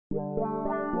Hi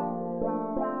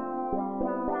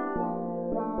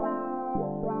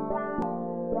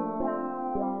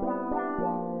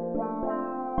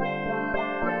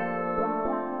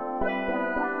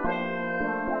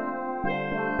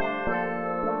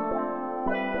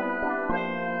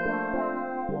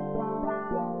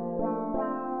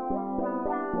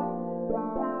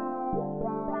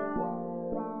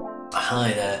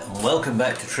there and welcome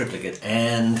back to Triplicate,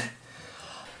 and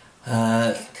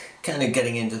kind of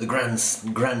getting into the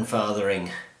grandfathering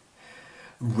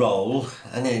role,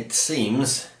 and it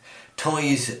seems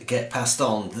toys get passed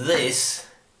on. This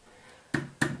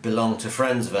belonged to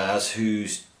friends of ours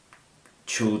whose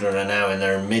children are now in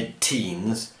their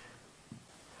mid-teens,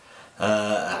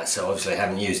 so obviously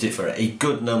haven't used it for a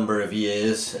good number of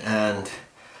years, and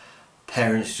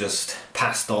parents just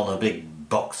passed on a big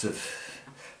box of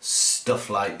stuff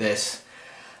like this,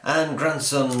 and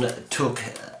grandson took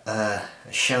a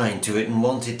shine to it and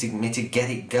wanted me to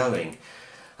get it going.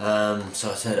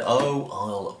 So I said, oh,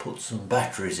 I'll put some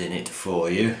batteries in it for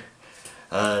you,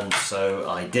 and so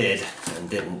I did, and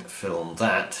didn't film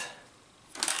that.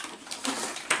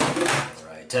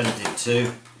 Or I attempted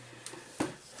to.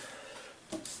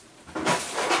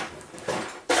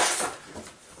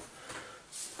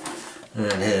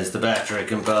 And here's the battery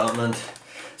compartment.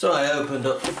 So I opened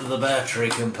up the battery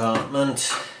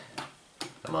compartment.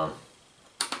 Come on.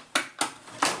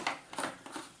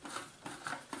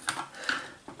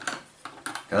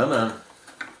 Come on.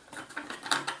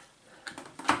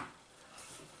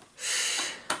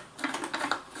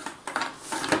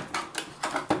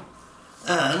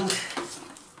 And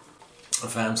I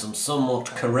found some somewhat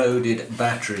corroded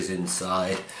batteries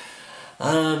inside.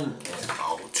 I'll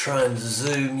try and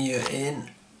zoom you in.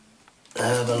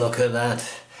 Have a look at that.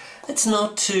 It's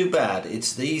not too bad.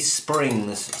 It's these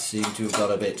springs seem to have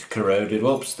got a bit corroded.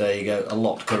 Whoops, there you go, a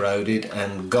lot corroded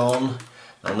and gone.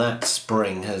 And that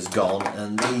spring has gone,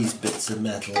 and these bits of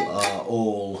metal are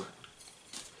all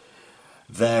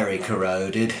very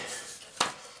corroded.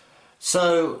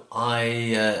 So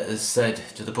I said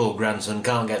to the poor grandson,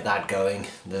 can't get that going,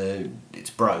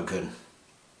 it's broken.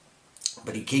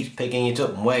 But he keeps picking it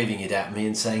up and waving it at me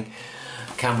and saying,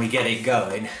 can we get it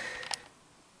going?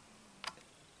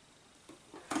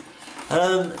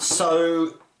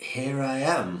 So here I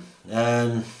am.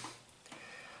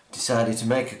 Decided to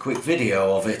make a quick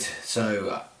video of it,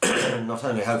 so not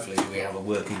only hopefully do we have a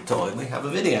working toy, we have a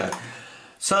video.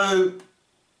 So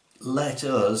let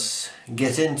us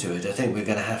get into it. I think we're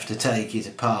going to have to take it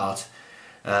apart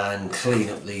and clean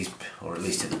up these, or at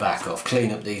least at the back off,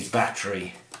 clean up these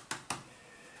battery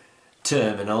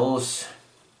terminals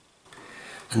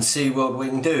and see what we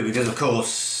can do, because of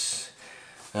course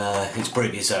its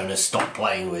previous owner stopped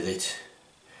playing with it,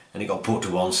 and it got put to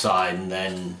one side and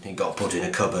then it got put in a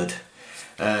cupboard.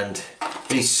 And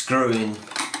these screw-in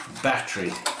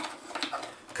battery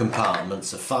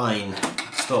compartments are fine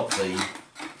to stop the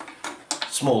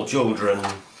small children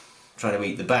trying to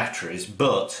eat the batteries,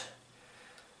 but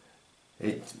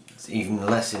it's even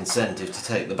less incentive to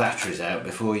take the batteries out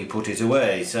before you put it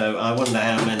away. So I wonder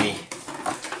how many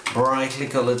brightly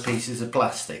coloured pieces of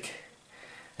plastic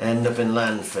end up in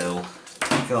landfill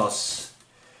because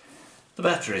the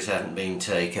batteries haven't been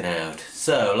taken out.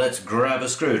 So let's grab a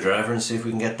screwdriver and see if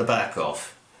we can get the back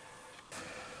off.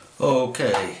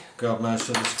 Okay, got most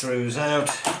of the screws out.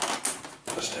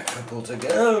 Just a couple to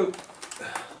go.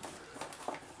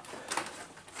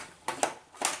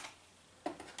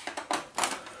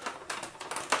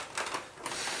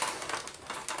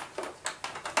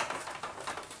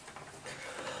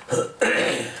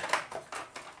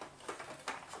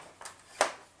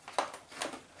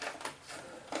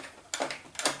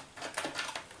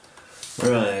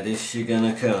 Right, is she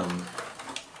gonna come?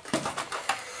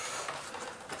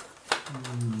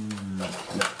 No.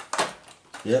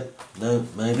 Yep, no,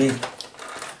 maybe.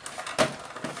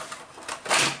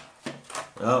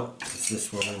 Oh, there's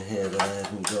this one in here that I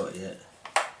haven't got yet.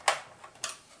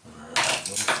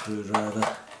 One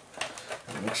screwdriver.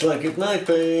 It looks like it might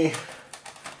be.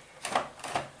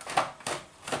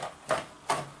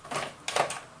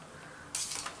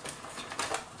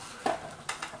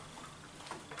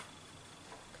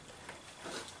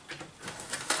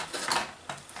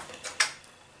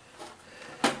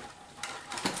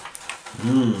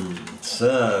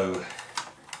 So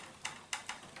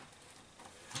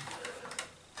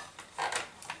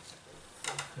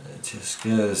it just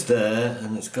goes there,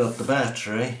 and it's got the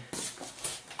battery.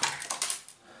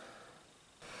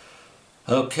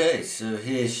 Okay, so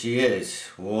here she is.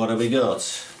 What have we got?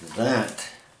 That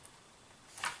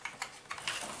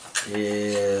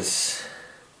is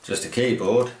just a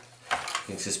keyboard.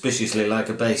 looking suspiciously like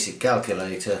a basic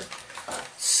calculator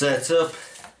setup.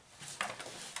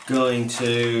 Going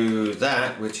to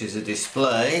that, which is a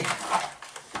display,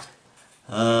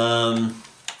 and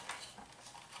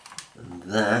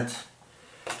that,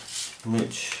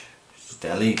 which is just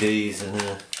LEDs,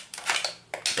 and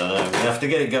don't know, we have to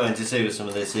get it going to see what some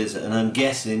of this is. And I'm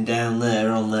guessing down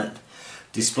there on that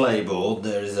display board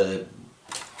there is a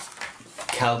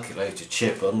calculator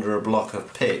chip under a block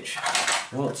of pitch.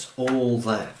 What's all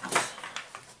that?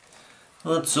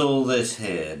 What's all this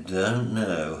here? Don't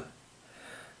know.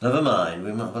 Never mind,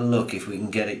 we might have a look if we can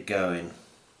get it going.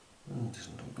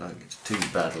 Doesn't look like it's too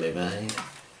badly made.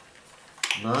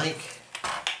 Mic.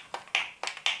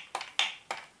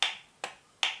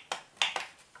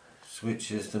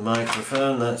 Switches the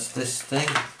microphone, that's this thing.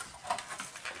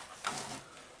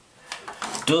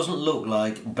 Doesn't look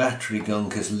like battery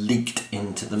gunk has leaked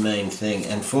into the main thing.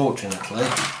 Unfortunately,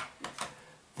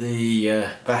 the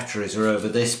batteries are over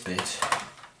this bit,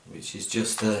 which is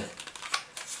just a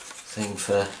thing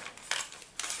for,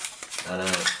 I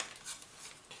don't know,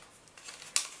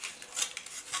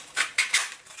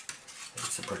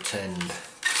 it's a pretend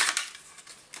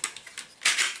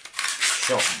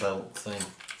shot belt thing.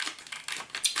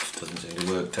 Just doesn't seem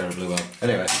to work terribly well.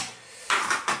 Anyway,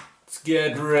 let's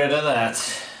get rid of that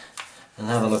and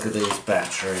have a look at these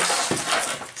batteries.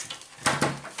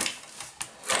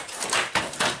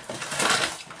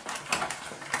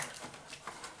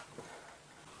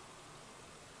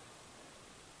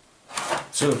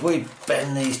 So if we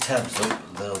bend these tabs up,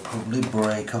 they'll probably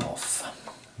break off.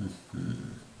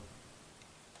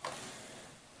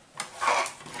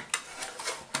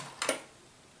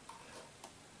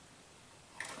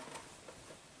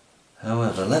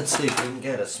 However, let's see if we can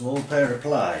get a small pair of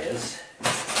pliers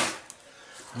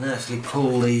and actually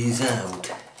pull these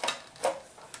out.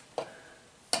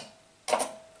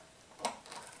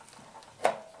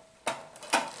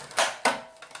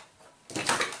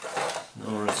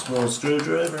 Or a small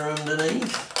screwdriver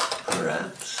underneath,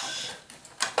 perhaps.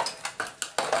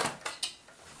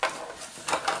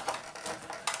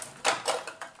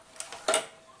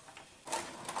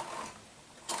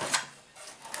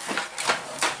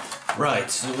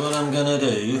 Right, so what I'm going to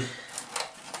do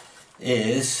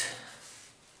is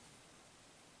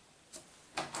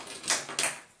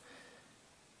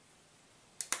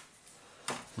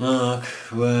mark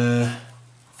where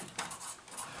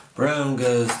brown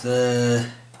goes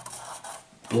there,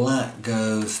 black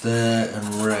goes there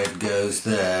and red goes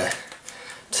there.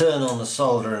 Turn on the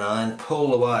soldering iron,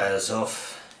 pull the wires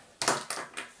off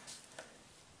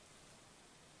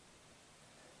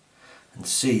and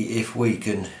see if we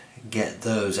can get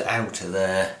those out of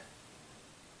there.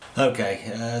 Okay,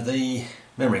 the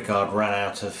memory card ran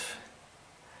out of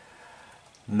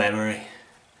memory,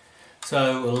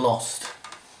 so lost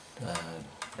I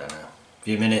don't know, a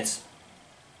few minutes.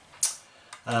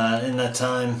 In that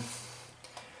time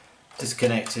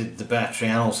disconnected the battery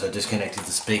and also disconnected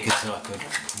the speaker so I could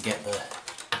get the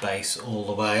bass all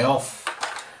the way off,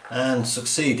 and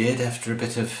succeeded after a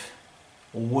bit of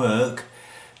work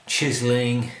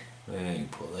chiseling, where you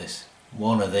put this,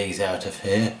 one of these out of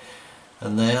here,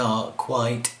 and they are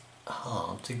quite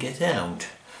hard to get out.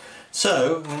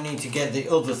 So we need to get the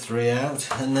other three out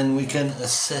and then we can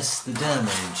assess the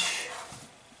damage.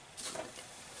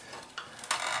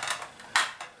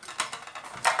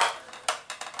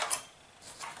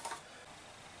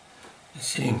 They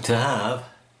seem to have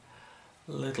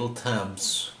little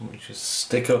tabs which just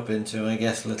stick up into, I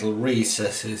guess, little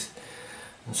recesses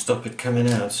and stop it coming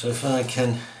out. So if I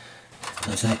can,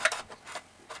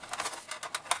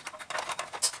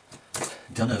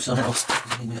 don't know, somehow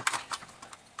from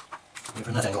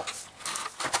that angle.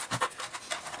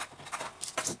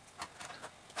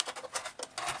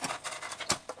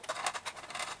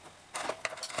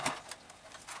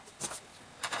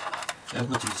 No,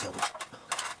 not too easy.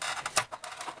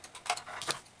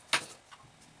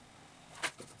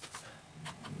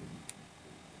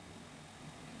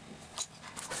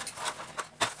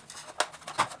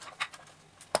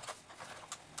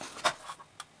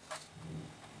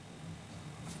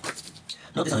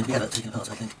 Not designed to be ever taken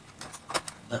apart, I think.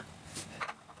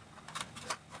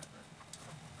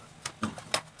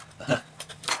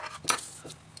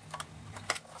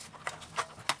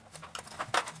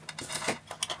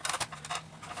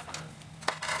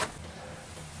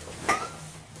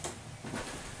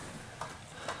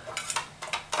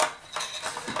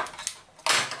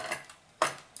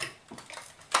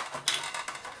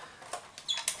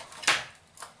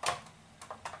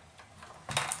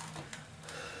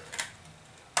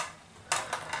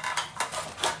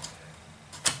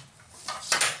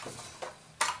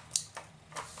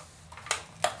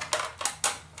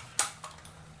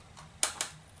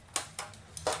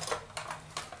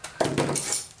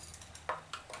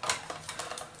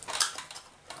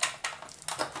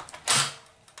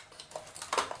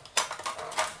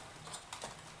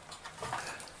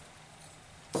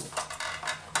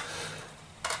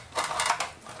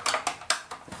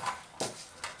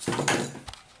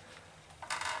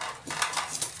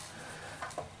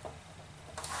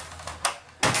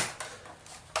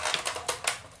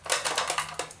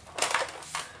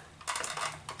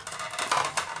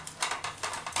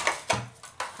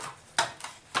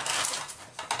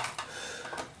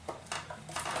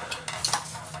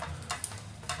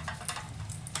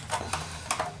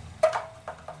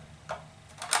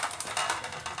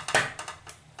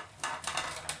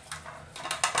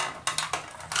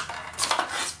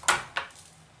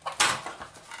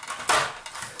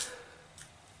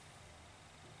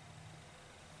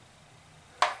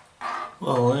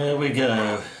 we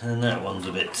go, and that one's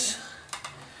a bit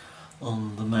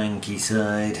on the manky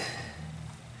side.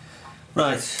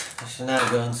 Right, I shall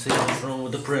now go and see what's wrong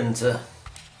with the printer.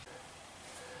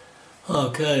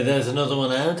 Okay, there's another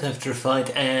one out after a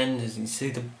fight, and as you can see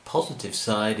the positive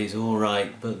side is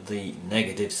alright, but the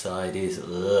negative side is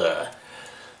ugh.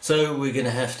 So we're going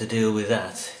to have to deal with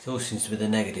that. It all seems to be the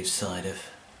negative side of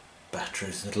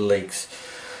batteries that leaks.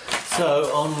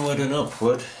 So onward and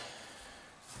upward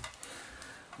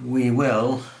we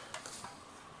will.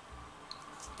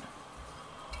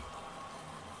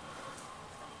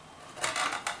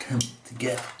 Come to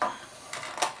get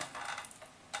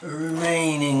the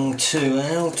remaining two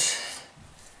out.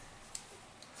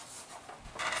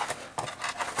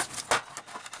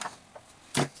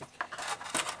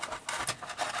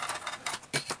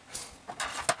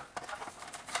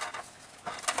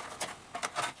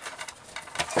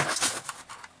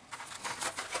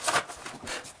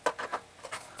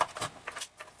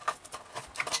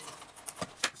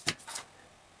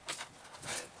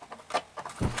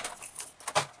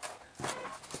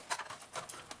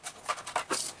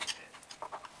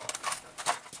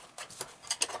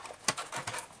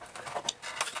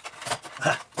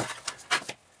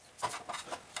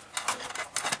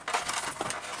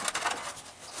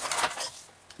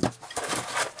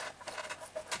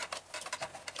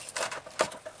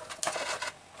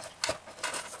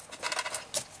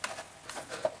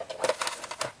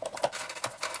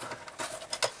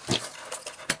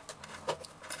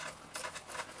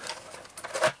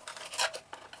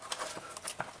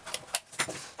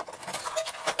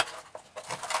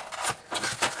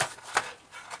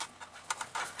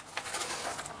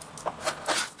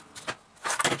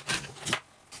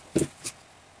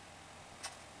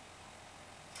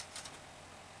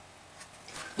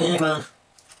 Yeah, come on.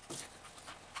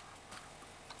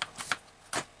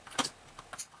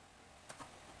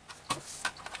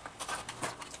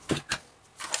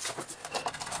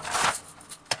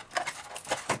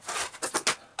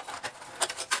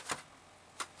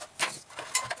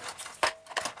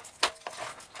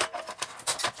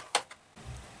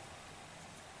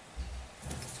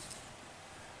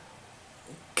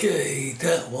 Okay,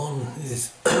 that one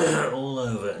is all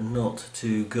over, not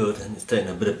too good, and it's taken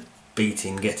a bit of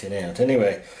beating getting out.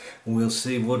 Anyway, we'll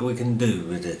see what we can do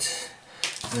with it.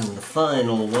 And the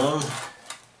final one,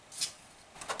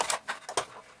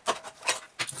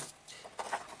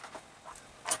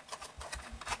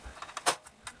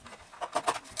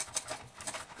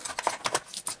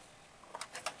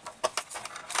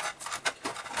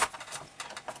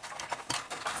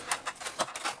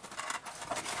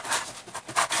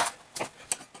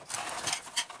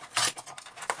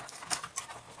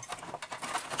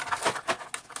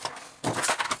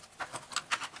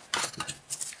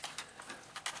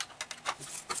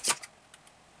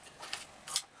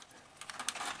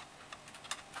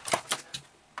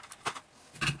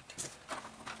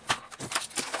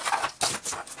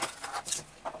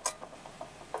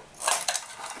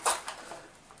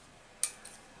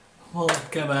 well,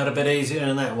 it came out a bit easier,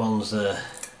 and that one's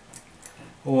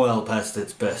well past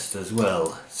its best as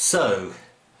well. So,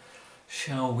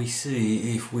 shall we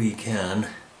see if we can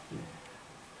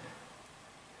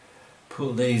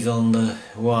put these on the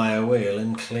wire wheel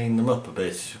and clean them up a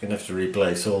bit. We're going to have to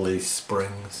replace all these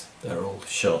springs, they're all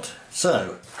shot.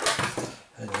 So,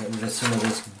 and get rid of some of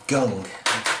this gunk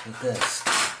off the desk.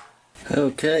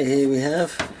 Okay, here we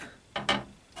have,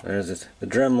 where is it, the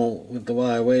Dremel with the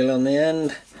wire wheel on the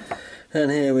end, and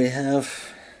here we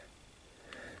have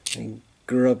a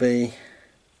grubby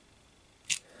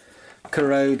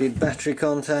corroded battery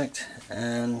contact,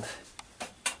 and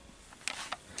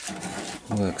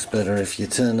works better if you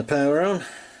turn the power on.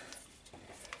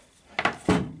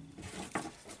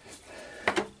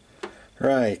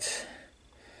 Right,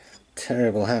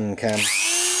 terrible hand cam.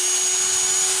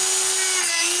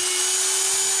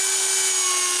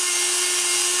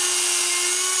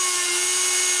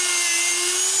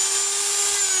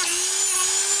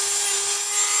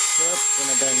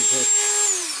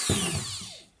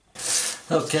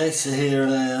 Okay, so here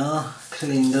they are,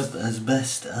 cleaned up as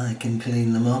best I can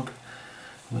clean them up,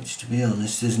 which to be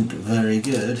honest isn't very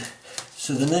good.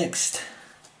 So the next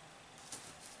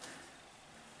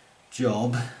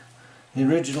job, the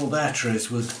original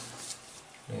batteries would,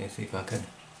 let me see if I can,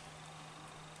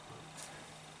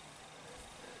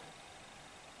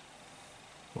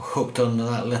 were hooked onto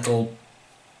that little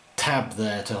tab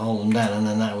there to hold them down, and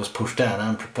then that was pushed down.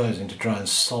 I'm proposing to try and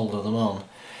solder them on.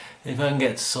 If I can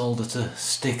get solder to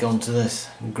stick onto this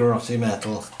grotty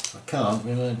metal, if I can't,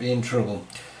 we might be in trouble.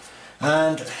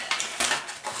 And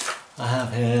I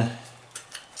have here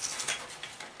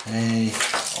a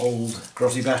old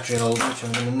grotty battery holder, which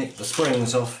I'm going to nick the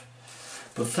springs off.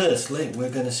 But firstly, we're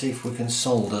going to see if we can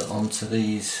solder onto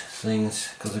these things,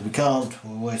 because if we can't,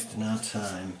 we're wasting our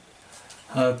time.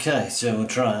 Okay, so we'll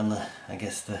try on the, I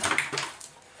guess the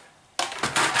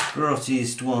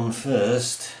grottiest one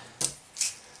first.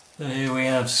 So here we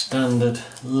have standard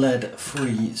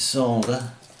lead-free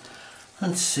solder.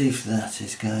 Let's see if that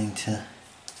is going to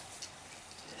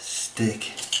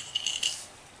stick.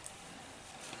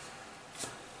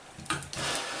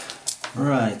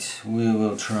 Right, we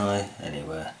will try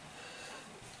anywhere.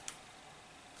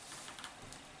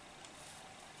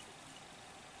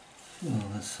 Oh,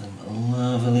 there's some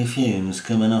lovely fumes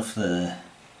coming off there.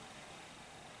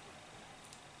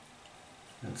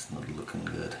 That's not looking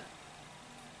good.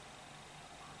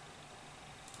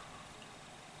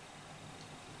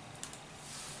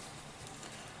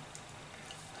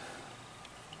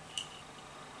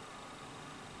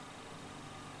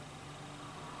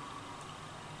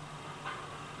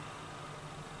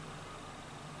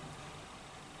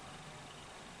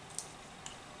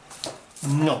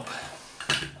 Nope.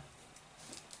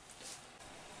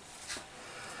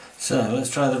 So let's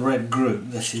try the red group.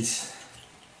 This is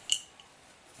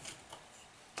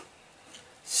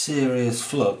Serious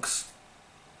Flux,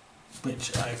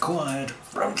 which I acquired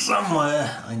from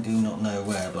somewhere, I do not know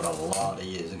where, but a lot of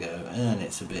years ago, and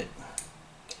it's a bit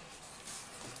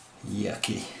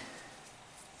yucky.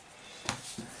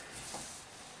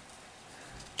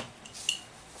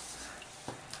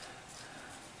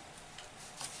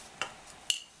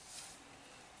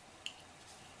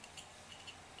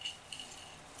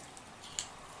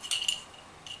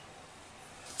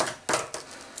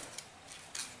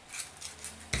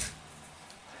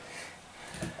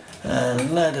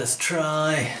 And let us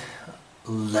try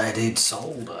leaded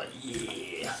solder,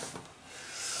 yeah.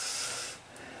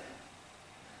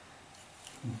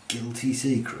 Guilty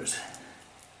secret.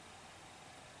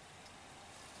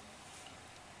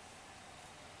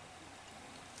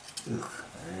 Ugh,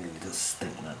 it really does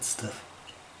stink, that stuff.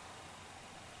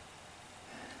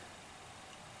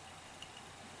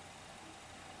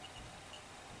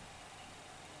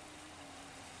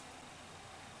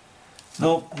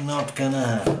 Nope, not gonna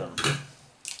happen.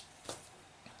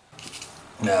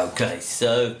 Okay,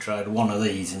 so tried one of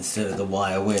these instead of the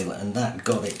wire wheel, and that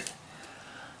got it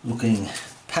looking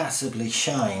passably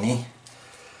shiny.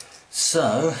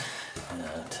 So,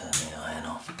 turn the iron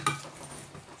off.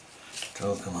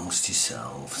 Talk amongst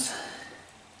yourselves.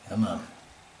 Come on.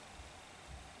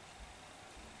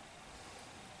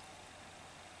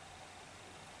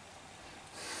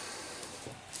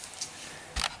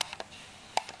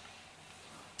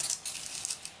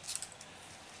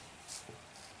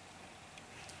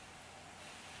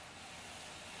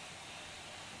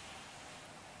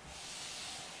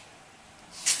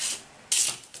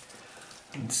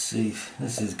 Let's see if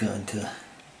this is going to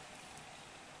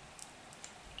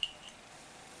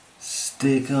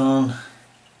stick on.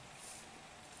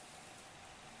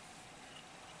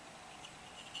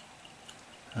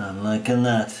 I'm liking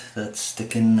that, that's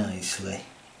sticking nicely.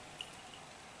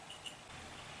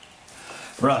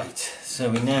 Right, so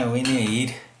we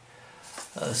need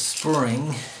a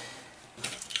spring.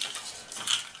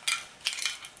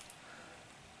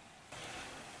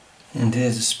 And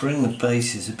here's a spring. The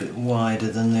base is a bit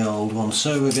wider than the old one,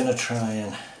 so we're going to try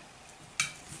and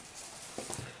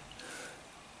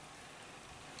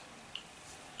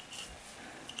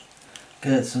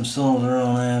get some solder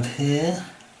on out here,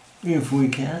 if we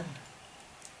can.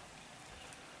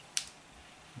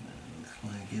 Looks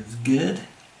like it's good.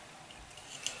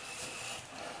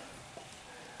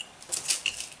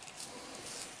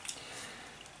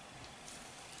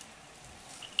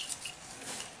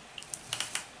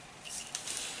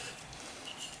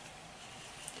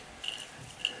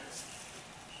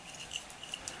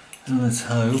 And let's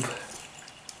hope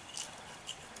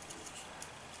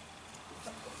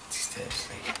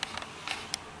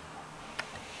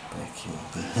back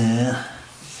over here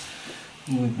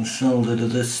we can solder to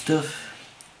this stuff.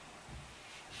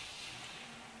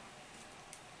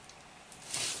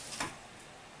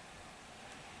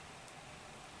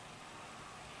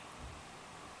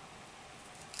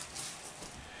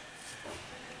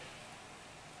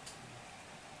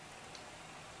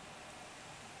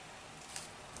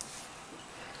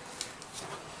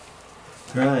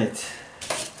 Right,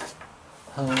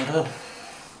 hold on.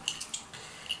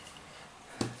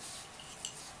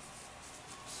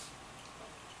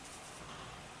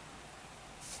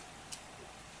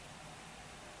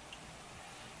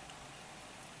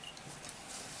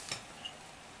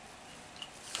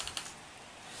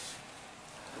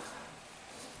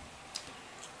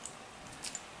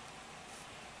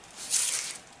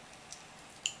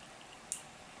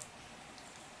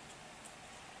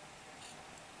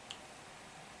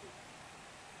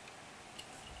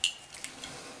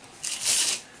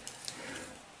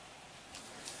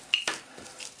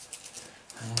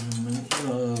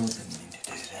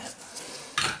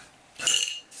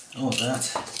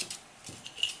 that.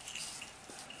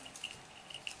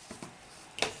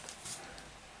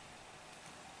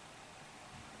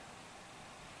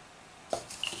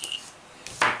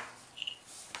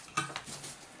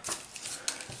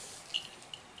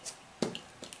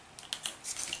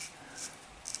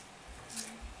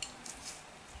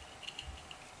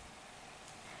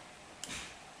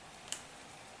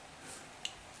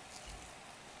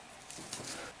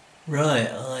 Right,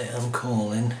 I am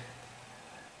calling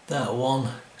that one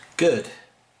good.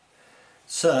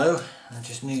 So I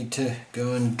just need to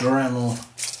go and Dremel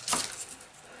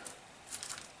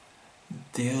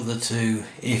the other two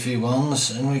iffy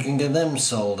ones and we can get them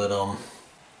soldered on.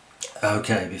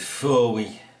 Okay, before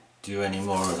we do any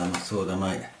more of them, I thought I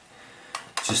might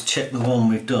just check the one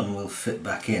we've done will fit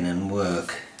back in and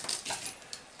work.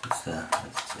 What's that?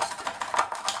 That's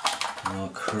just more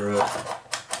corroded.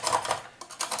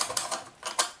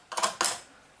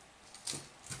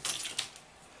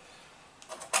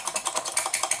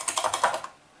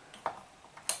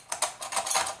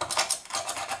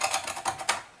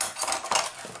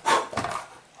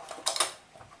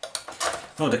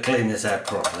 I want to clean this out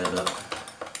properly, but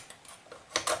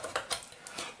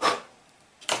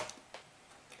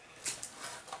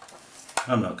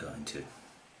I'm not going to.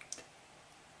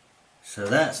 So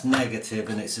that's negative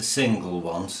and it's a single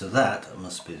one, so that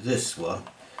must be this one.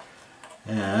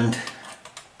 And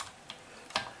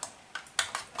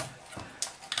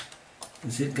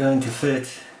is it going to fit?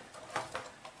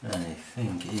 I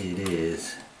think it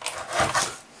is.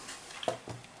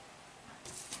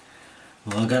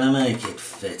 We're gonna make it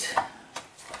fit.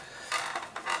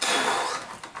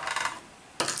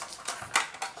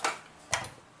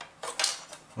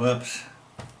 Whoops.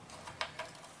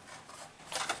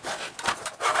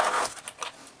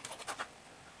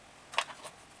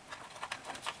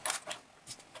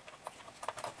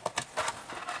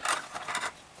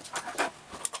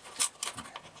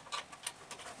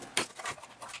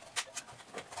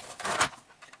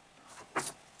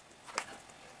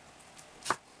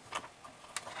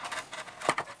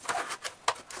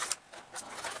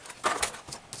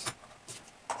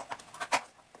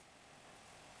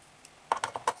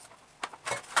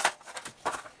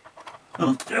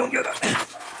 Oh, don't get that.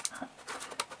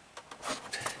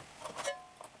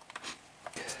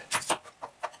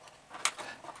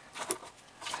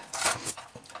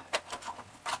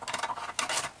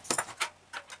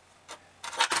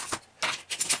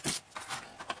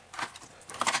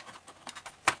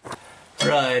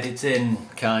 Right, it's in,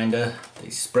 kinda.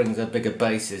 These springs have bigger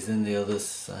bases than the others,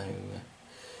 so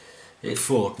it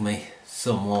forked me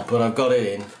somewhat, but I've got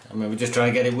it in. I mean, we're just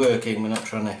trying to get it working, we're not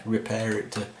trying to repair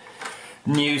it to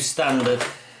new standard,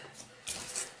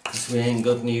 because we ain't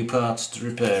got new parts to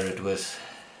repair it with.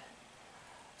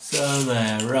 So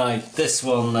there, right, this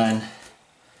one then.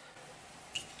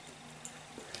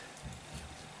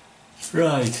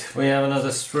 Right, we have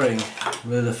another spring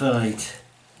with a fight.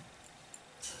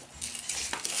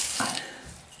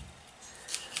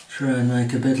 Try and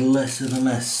make a bit less of a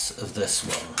mess of this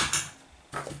one.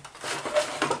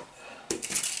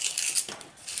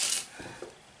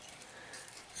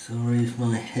 Sorry if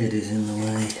my head is in the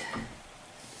way.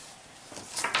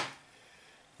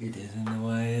 It is in the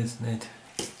way, isn't it?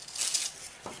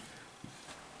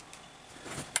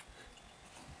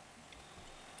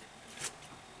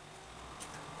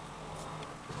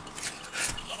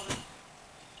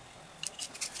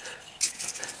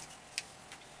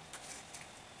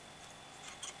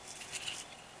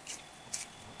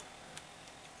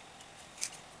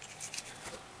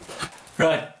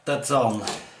 Right, that's on.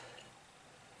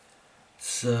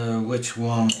 So which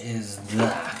one is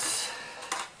that?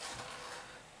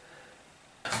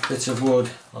 Bit of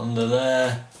wood under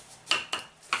there.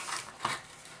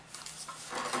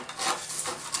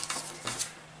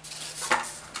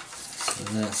 So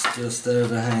that's just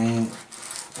overhanging,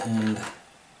 and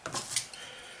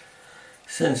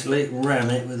essentially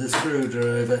ram it with a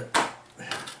screwdriver.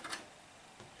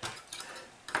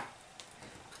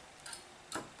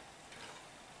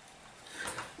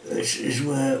 This is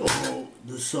where all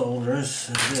the solder is,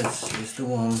 and this is the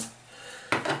one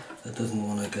that doesn't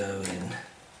want to go in.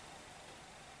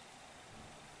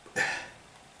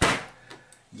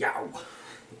 Yow!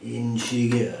 In she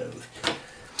goes.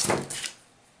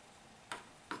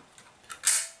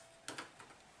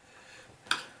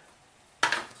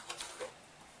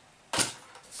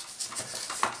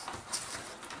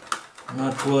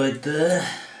 Not quite there.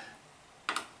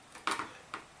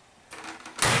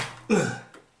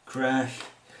 Crash.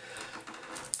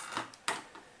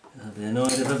 I'll be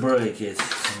annoyed if I break it.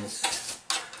 It's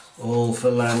all for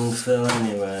landfill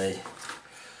anyway.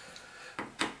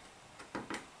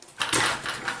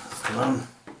 one.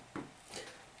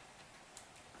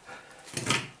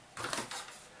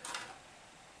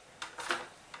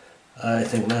 I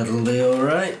think that'll be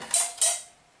alright.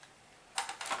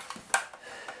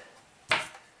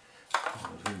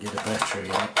 We can get a battery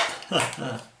in it.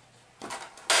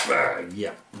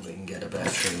 Yeah, we can get a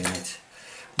battery in it.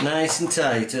 Nice and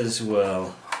tight as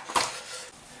well.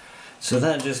 So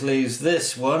that just leaves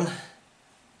this one,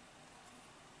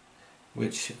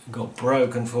 which got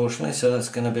broke unfortunately, so that's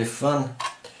going to be fun.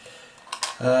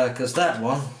 Because that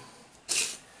one,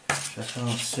 I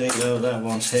can't see, oh that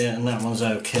one's here and that one's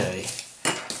okay.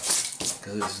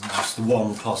 Because it's just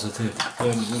one positive,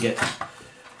 where we can get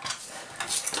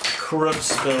crud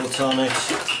spilt on it.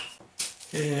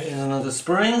 Here is another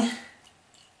spring.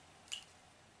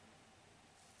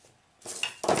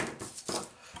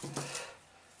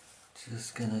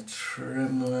 Just going to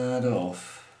trim that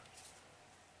off.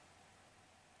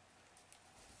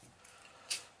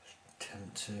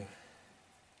 Attempt to.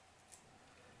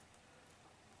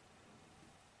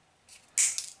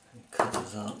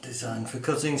 Cutters aren't designed for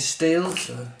cutting steel,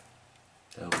 so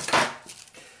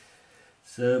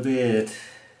so be it.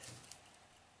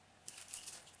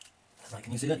 Right,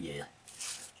 can you see that? Yeah.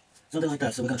 Something like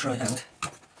that, so we're going to try it out.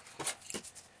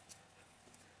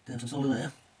 Down some solder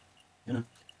there, you know,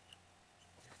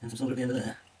 and some solder at the end of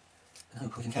there. I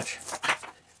hope we can catch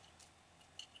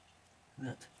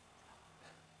that.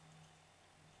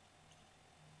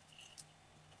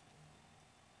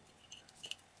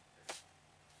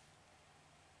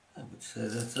 I would say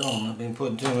that's on. I've been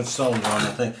putting too much solder on,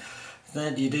 I think.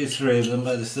 Then you do 3 of them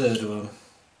by the 3rd one.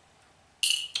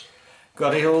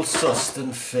 Got it all sussed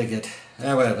and figured.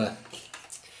 However,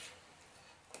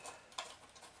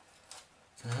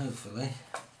 so hopefully,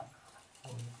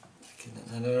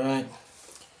 getting that alright.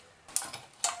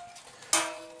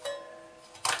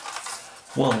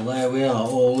 Well, there we are,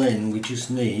 all in. We just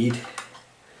need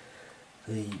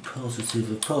the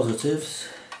positive of positives.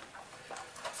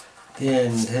 The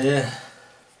end here.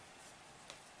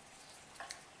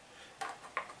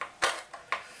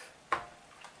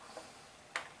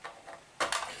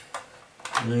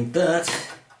 Like that.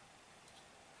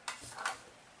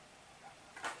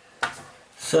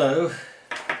 So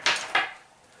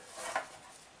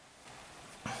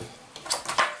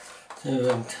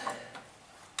to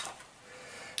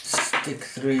stick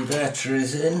 3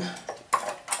 batteries in.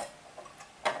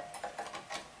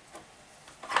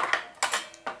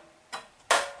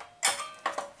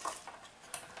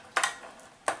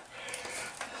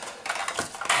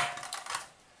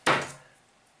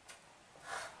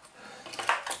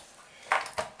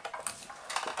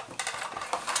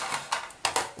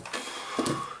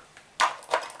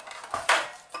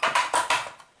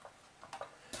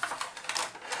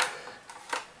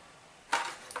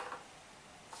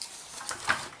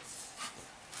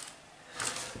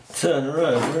 Turn her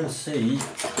over and see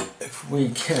if we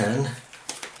can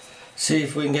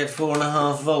get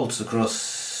 4.5 volts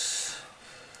across.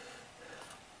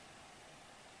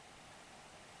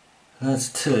 That's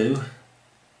 2.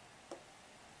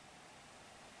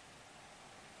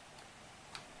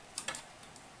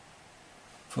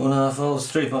 Four and a half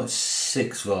volts,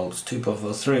 3.6 volts,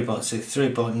 2.4,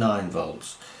 3.6, 3.9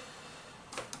 volts.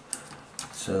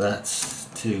 So that's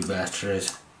 2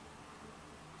 batteries.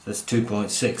 That's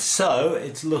 2.6, so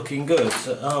it's looking good.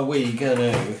 So are we going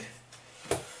to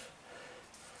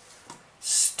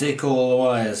stick all the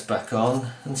wires back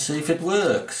on and see if it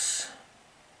works?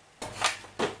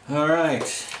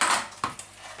 Alright,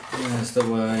 there's the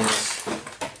wires.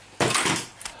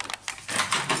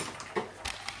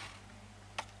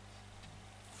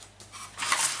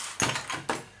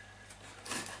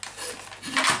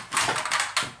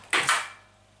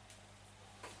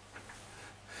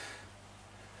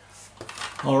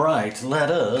 Alright, let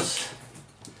us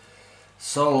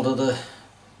solder the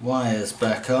wires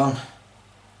back on.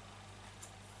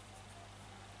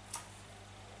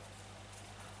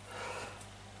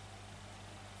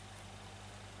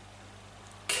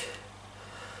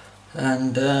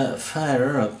 And fire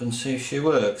her up and see if she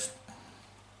works.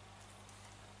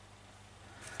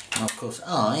 Now, of course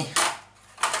I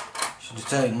should have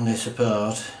taken this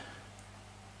apart,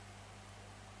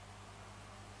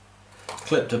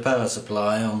 clipped a power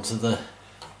supply onto the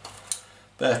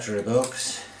battery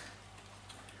box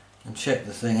and checked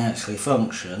the thing actually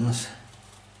functions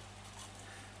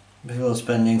before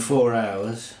spending 4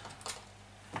 hours,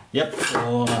 yep,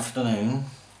 all afternoon,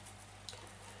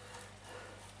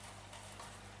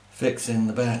 fixing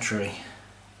the battery.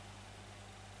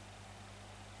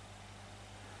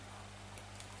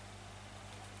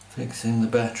 Fixing the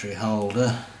battery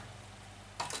holder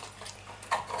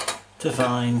to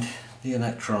find the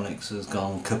electronics has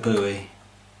gone kapooey.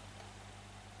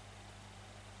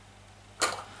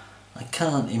 I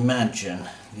can't imagine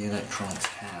the electronics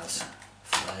has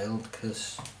failed,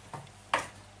 because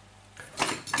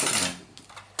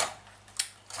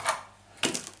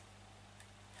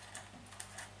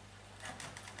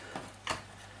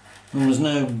there was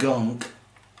no gunk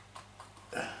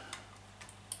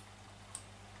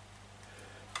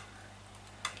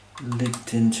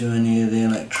leaked into any of the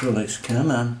electronics. Come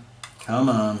on, come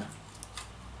on.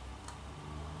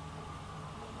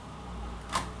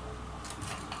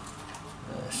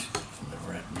 The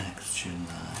red next, shouldn't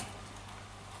I?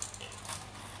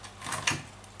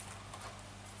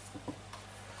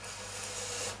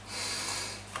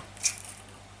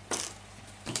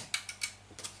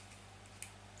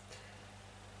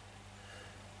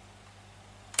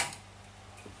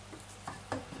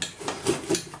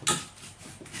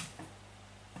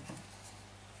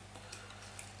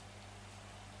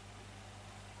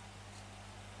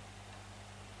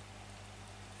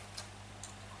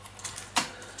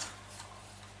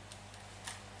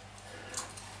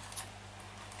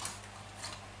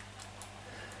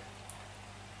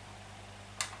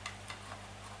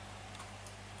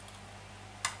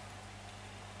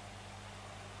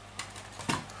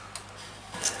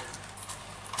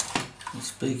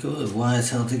 Speaker with wires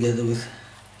held together with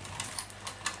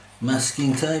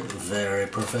masking tape. Very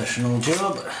professional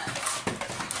job.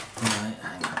 Right,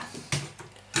 hang on.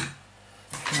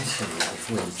 Let's see if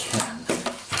we can.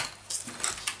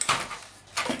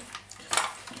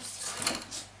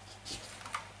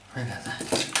 Look at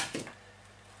that.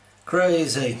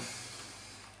 Crazy.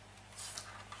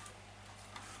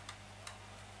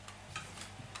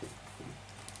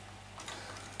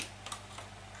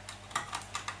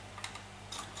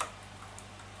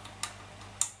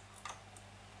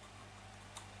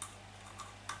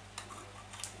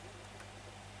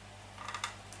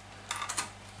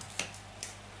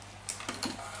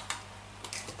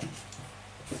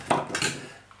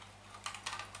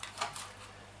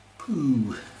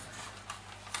 Ooh.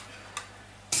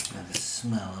 Now the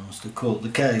smell, I must have caught the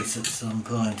case at some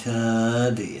point. Ah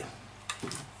dear.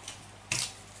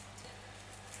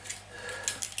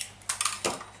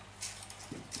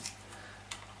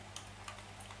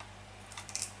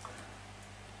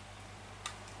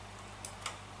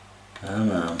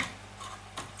 Come on.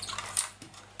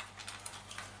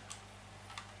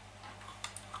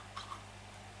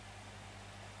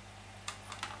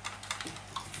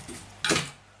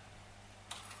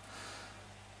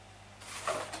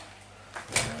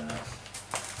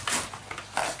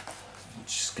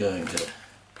 Going to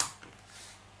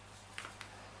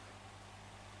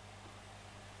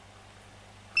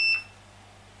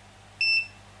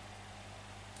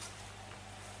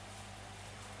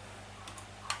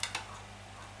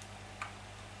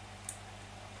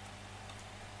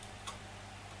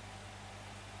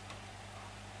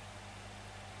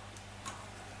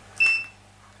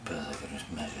but I can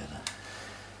just measure that.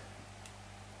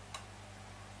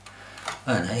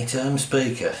 An 8-ohm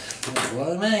speaker. What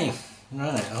do I mean?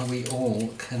 Right, are we all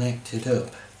connected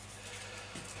up?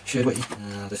 Should we?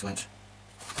 This went.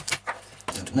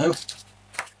 Don't know.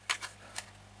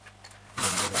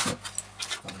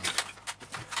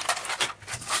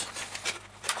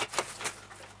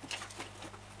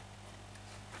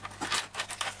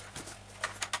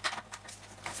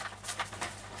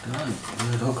 Right,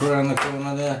 hook around the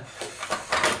corner there.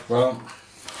 Well,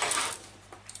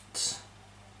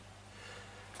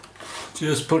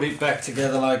 just put it back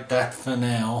together like that for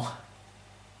now.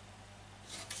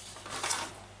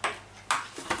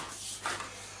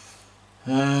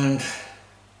 And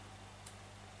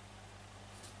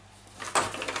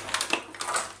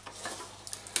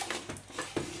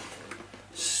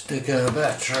stick our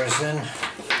batteries in.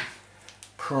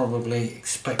 Probably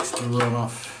expects to run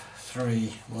off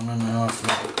 1.5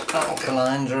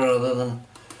 alkalines rather than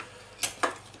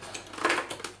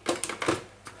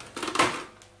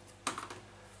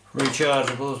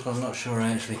rechargeables, but I'm not sure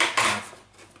I actually have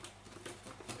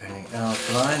any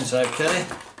alkalines. Okay.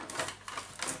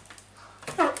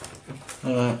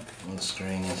 Alright, on the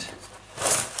screen is.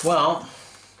 Well,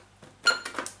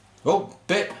 oh,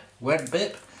 bip, wet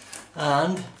bip,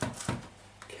 and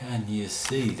can you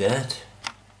see that?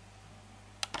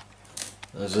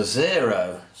 There's a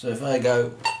 0. So if I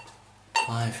go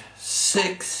 5,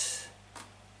 6,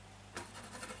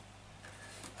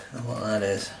 I don't know what that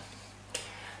is.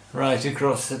 Right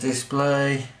across the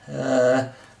display,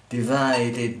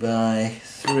 divided by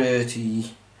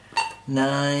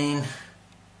 39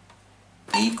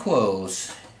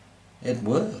 equals. It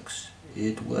works.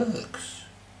 It works.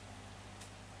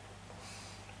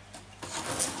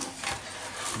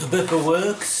 The bipper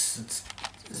works. Let's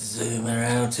zoom her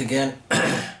out again.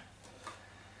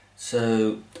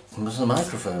 So, does the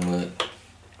microphone work?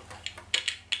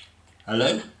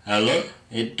 Hello? Hello?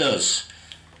 It does.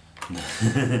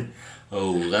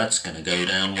 Oh, that's going to go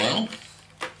down well.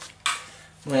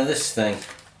 Now this thing.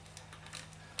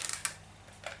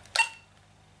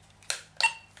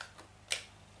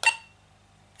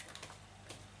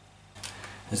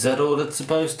 Is that all it's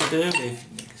supposed to do? If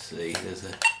you can see, there's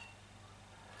a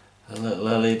little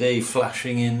LED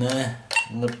flashing in there,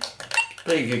 and the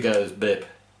speaker goes bip.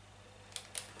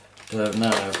 Don't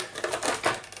know.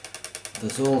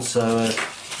 There's also a,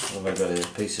 oh my god, a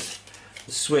piece of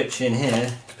the switch in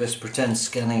here. It's best to pretend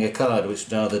scanning a card,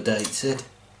 which rather dates it.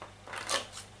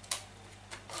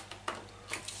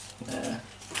 There.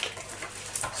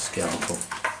 Scalpel.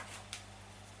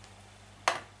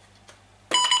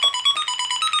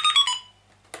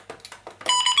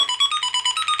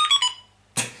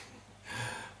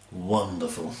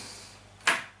 Wonderful.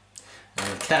 And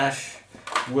the cash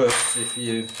works if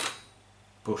you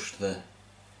push the...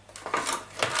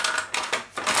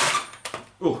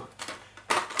 Oh,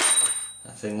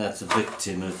 I think that's a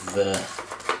victim of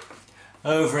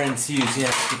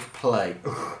over-enthusiastic play.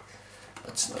 Ooh,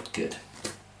 that's not good.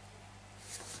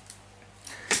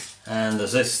 And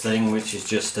there's this thing which is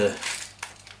just a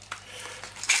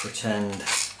pretend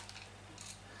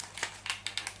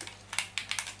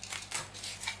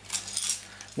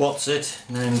what's it?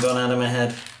 Name gone out of my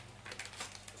head.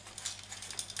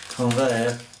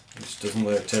 Conveyor, which doesn't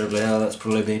work terribly well. That's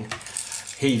probably been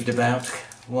heaved about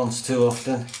once too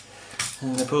often.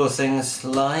 And the poor thing's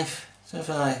life. So if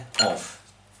I off.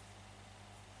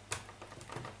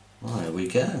 Well, there we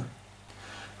go.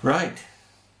 Right.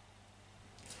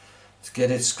 Let's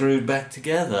get it screwed back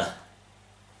together.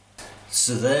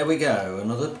 So there we go,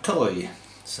 another toy,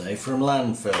 say from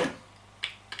landfill.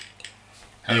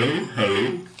 Hello,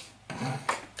 hello.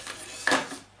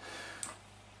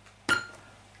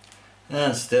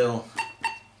 And still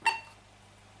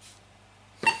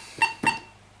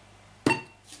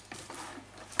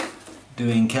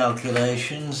doing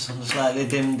calculations on a slightly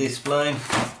dim display.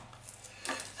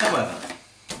 However,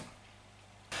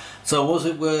 so was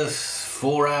it worth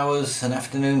 4 hours, an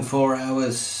afternoon, 4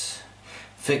 hours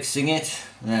fixing it?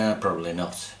 Nah, probably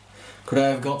not. Could I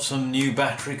have got some new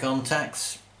battery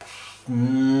contacts?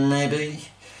 Maybe.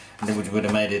 Which would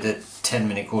have made it a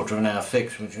 10-minute, quarter of an hour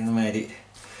fix, which would have made it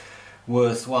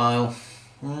worthwhile.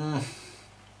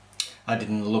 I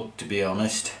didn't look, to be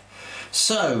honest.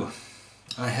 So,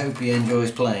 I hope he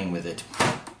enjoys playing with it.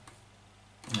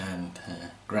 And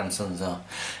grandsons are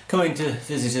coming to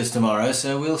visit us tomorrow,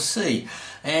 so we'll see.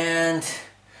 And,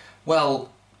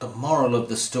 well, the moral of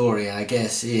the story, I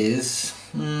guess, is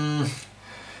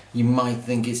you might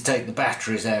think it's take the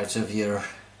batteries out of your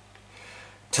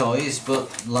toys,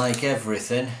 but like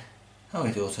everything, oh,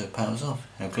 it auto powers off.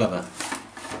 How clever.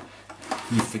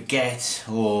 You forget,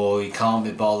 or you can't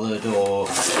be bothered, or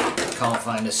you can't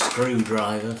find a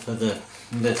screwdriver for the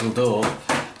little door.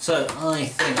 So I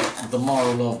think the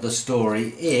moral of the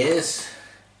story is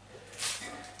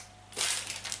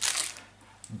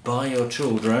buy your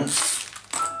children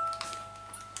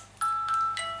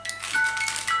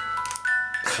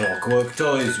clockwork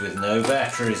toys with no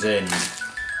batteries in.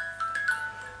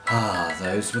 Ah,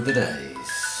 those were the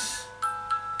days.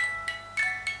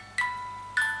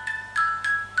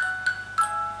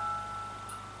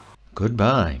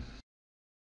 Goodbye.